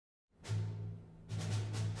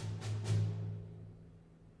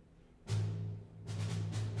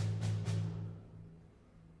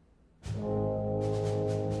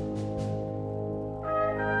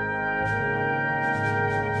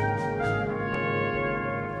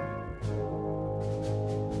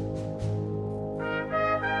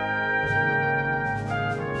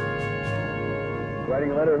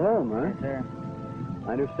writing a letter home, huh? Yes, sir.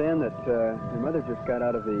 I understand that your mother just got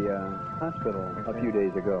out of the hospital a few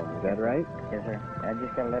days ago. Is that right? Yes, sir. I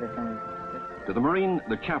just got a letter from her. To the Marine,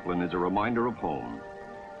 the chaplain is a reminder of home,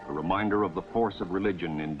 a reminder of the force of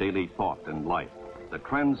religion in daily thought and life that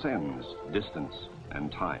transcends distance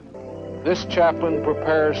and time. This chaplain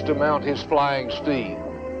prepares to mount his flying steed.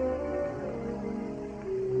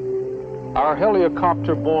 Our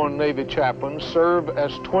helicopter-borne Navy chaplains serve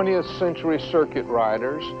as 20th century circuit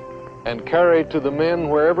riders and carry to the men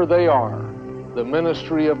wherever they are the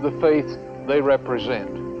ministry of the faith they represent.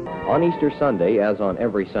 On Easter Sunday, as on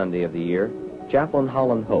every Sunday of the year, Chaplain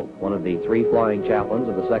Holland Hope, one of the 3 flying chaplains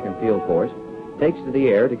of the 2nd Field Force, takes to the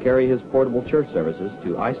air to carry his portable church services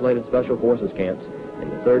to isolated Special Forces camps in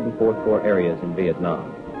the 3rd and 4th Corps areas in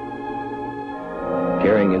Vietnam.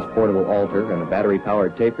 Carrying his portable altar and a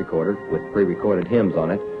battery-powered tape recorder with pre-recorded hymns on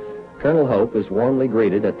it, Colonel Hope is warmly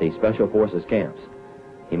greeted at the Special Forces camps.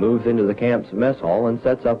 He moves into the camp's mess hall and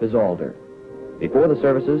sets up his altar. Before the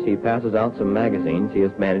services, he passes out some magazines he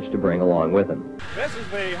has managed to bring along with him. This is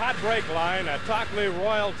the hot break line at Takhli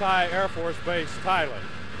Royal Thai Air Force Base, Thailand.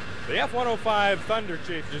 The F-105 Thunder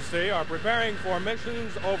Chiefs, you see, are preparing for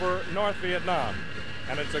missions over North Vietnam.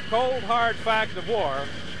 And it's a cold, hard fact of war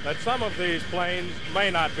that some of these planes may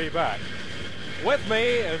not be back. With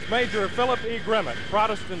me is Major Philip E. Grimmith,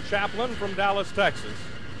 Protestant chaplain from Dallas, Texas.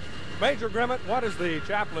 Major Grimmith, what is the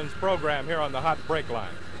chaplain's program here on the hot break line?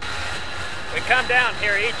 We come down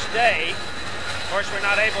here each day. Of course, we're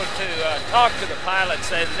not able to talk to the pilots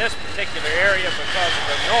in this particular area because of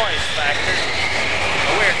the noise factor.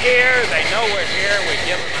 But we're here, they know we're here, we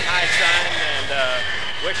give them a high sign and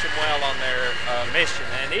wish them well on their mission.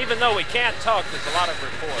 And even though we can't talk, there's a lot of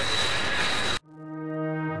reports.